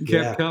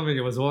kept coming.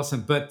 It was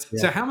awesome. But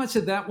so how much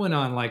of that went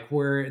on, like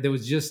where there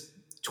was just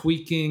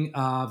tweaking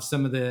of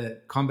some of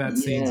the combat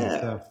scenes and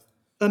stuff?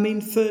 I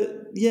mean,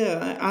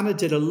 Anna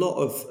did a lot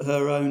of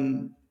her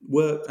own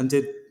work and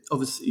did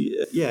obviously,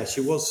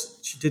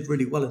 she did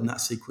really well in that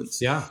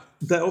sequence. Yeah.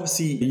 But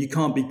obviously you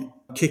can't be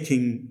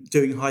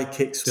doing high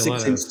kicks,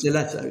 6-inch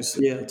stilettos.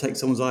 Yeah, take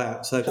someone's eye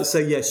out. So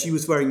yeah, she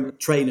was wearing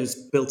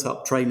built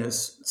up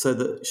trainers, so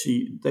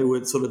that they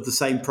were sort of the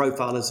same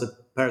profile as a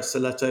pair of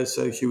stilettos.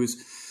 So she was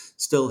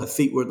still, her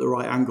feet were at the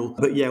right angle.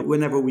 But yeah,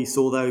 whenever we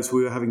saw those,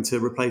 we were having to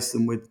replace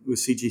them with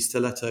CG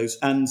stilettos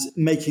and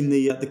making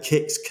the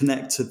kicks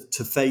connect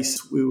to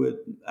face. We were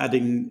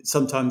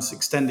sometimes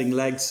extending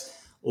legs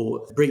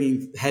or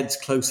bringing heads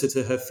closer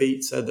to her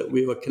feet so that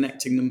we were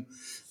connecting them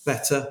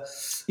better.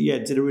 Yeah,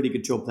 did a really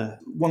good job there.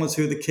 1 or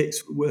 2 of the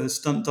kicks were her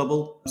stunt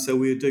double, so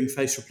we were doing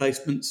face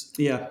replacements.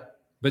 Yeah.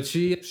 But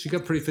she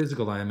got pretty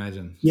physical, I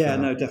imagine. Yeah,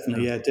 no,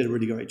 definitely. Yeah, did a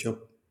really great job.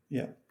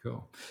 Yeah.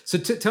 Cool. So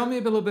tell me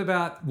a little bit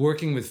about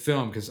working with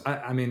film, because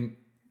I mean,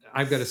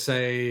 I've got to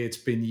say it's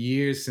been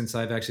years since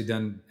I've actually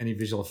done any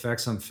visual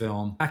effects on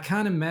film. I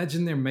can't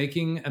imagine they're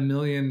making 1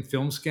 million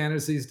film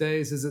scanners these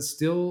days. Is it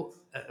still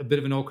a bit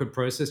of an awkward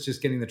process,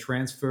 just getting the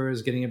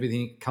transfers, getting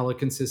everything, color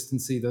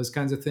consistency, those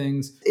kinds of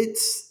things? I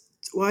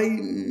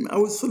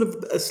was sort of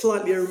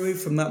slightly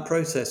removed from that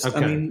process. Okay.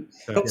 I mean,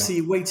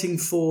 obviously waiting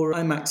for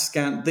IMAX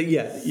scan.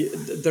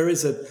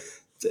 There's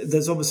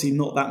obviously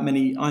not that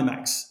many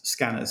IMAX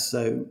scanners.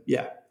 So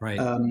yeah, right.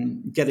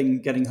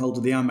 Getting hold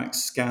of the IMAX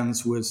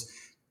scans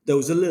there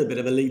was a little bit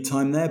of a lead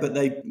time there, but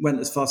they went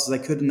as fast as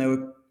they could and they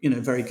were,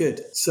 very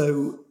good.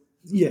 So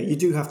yeah, you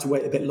do have to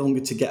wait a bit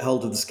longer to get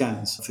hold of the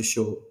scans for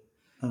sure.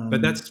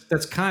 But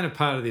that's kind of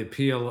part of the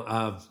appeal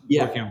of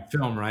working on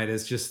film, right?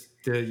 It's just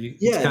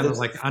it's kind of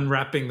like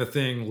unwrapping the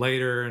thing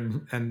later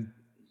and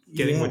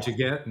getting what you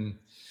get. And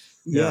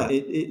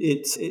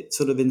it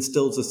sort of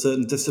instills a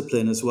certain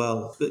discipline as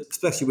well,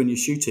 especially when you're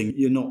shooting.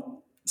 You're not,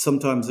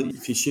 sometimes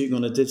if you're shooting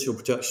on a digital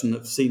production,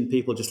 I've seen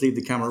people just leave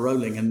the camera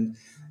rolling and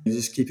you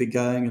just keep it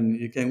going and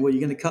you're going, well,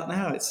 you're going to cut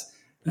now. It's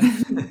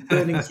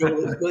burning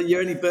through, well,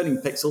 you're only burning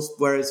pixels,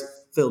 whereas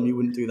film, you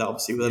wouldn't do that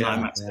obviously with an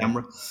IMAX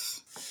camera.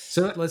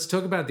 So let's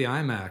talk about the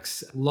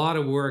IMAX. A lot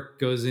of work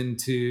goes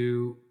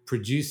into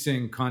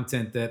producing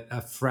content that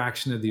a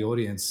fraction of the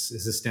audience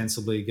is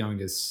ostensibly going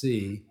to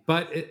see.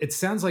 But it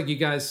sounds like you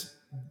guys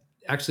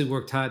actually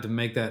worked hard to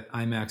make that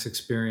IMAX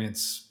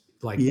experience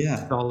like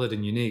Yeah. solid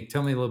and unique.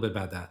 Tell me a little bit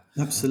about that.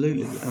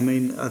 Absolutely. I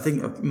mean, I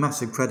think a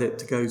massive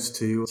credit goes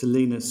to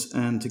Linus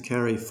and to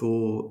Kerry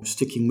for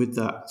sticking with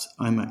that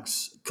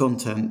IMAX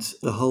content.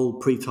 The whole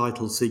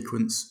pre-title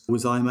sequence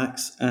was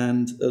IMAX,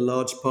 and a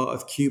large part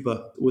of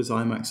Cuba was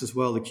IMAX as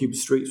well. The Cuba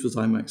Streets was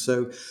IMAX.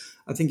 So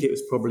I think it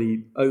was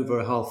probably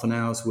over half an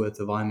hour's worth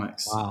of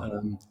IMAX.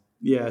 Wow.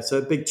 Yeah, so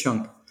a big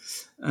chunk.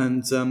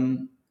 And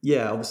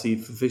yeah, obviously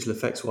for visual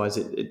effects wise,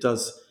 it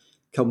does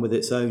come with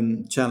its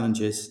own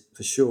challenges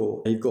for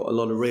sure. You've got a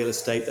lot of real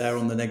estate there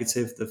on the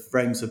negative. The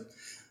frames are,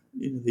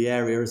 the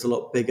area is a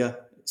lot bigger,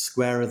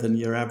 squarer than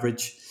your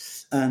average.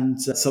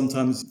 And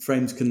sometimes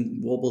frames can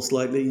wobble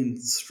slightly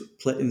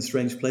in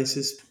strange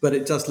places, but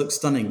it does look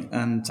stunning.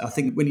 And I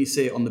think when you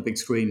see it on the big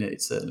screen,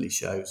 it certainly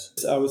shows.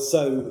 I was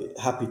so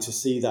happy to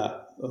see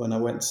that when I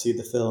went to see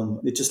the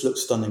film. It just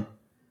looks stunning.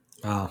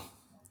 Wow.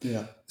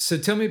 Yeah. So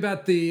tell me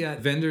about the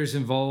vendors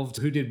involved.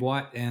 Who did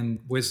what, and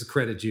where's the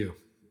credit due?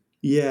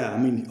 Yeah, I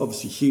mean,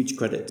 obviously, huge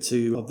credit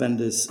to our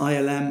vendors.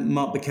 ILM,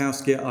 Mark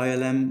Bukowski at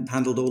ILM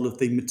handled all of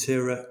the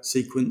Matera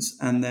sequence,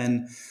 and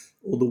then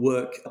all the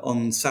work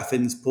on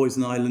Safin's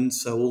Poison Island,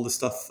 so all the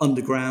stuff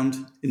underground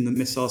in the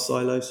missile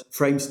silos.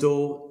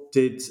 Framestore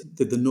did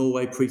the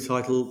Norway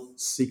pre-title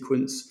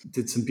sequence,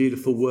 did some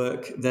beautiful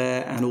work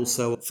there, and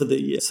also for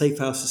the Safe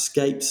House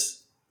Escapes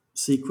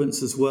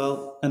sequence as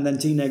well. And then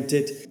DNEG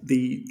did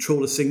the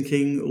trawler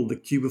sinking, all the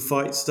Cuba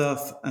fight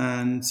stuff,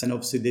 and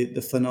obviously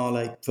the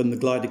finale from the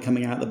glider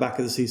coming out the back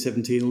of the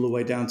C-17 all the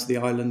way down to the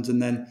island,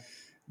 and then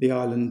the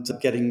island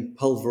getting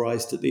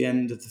pulverized at the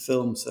end of the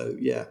film. So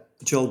yeah,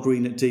 Joel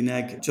Green at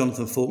DNEG,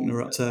 Jonathan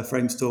Faulkner at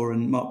Framestore,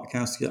 and Mark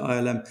Bukowski at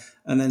ILM.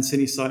 And then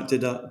CineSite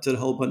did a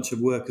whole bunch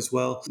of work as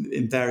well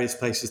in various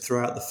places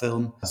throughout the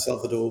film.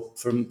 Salvador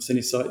from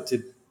CineSite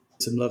did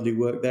some lovely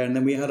work there. And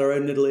then we had our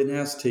own little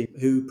in-house team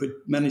who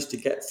managed to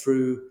get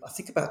through, I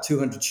think, about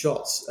 200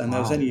 shots. And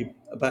there was only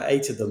about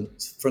 8 of them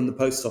from the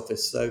post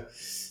office. So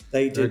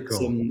they did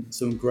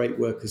some great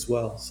work as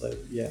well. So,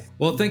 yeah.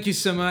 Well, thank you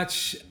so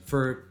much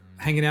for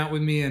hanging out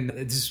with me. And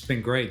it's just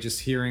been great just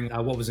hearing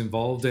what was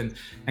involved. And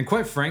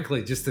quite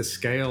frankly, just the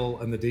scale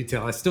and the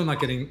detail. I'm still not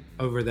getting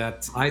over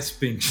that ice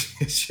being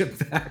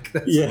shipped back.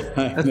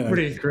 That's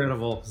pretty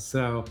incredible.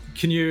 So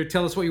can you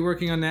tell us what you're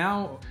working on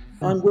now?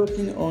 I'm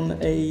working on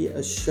a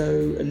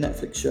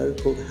Netflix show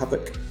called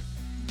Havoc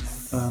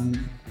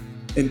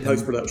in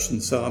post-production.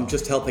 So I'm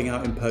just helping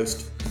out in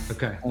post.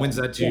 Okay. When's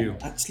that due?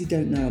 I actually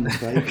don't know, I'm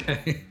afraid.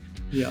 Okay.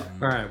 Yeah.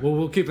 All right. Well,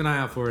 we'll keep an eye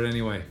out for it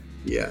anyway.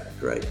 Yeah,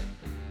 great.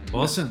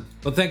 Awesome.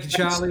 Well, thank you,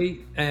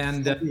 Charlie,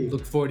 and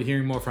look forward to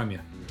hearing more from you.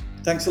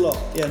 Thanks a lot.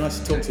 Yeah, nice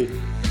to talk to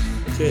you.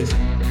 Cheers.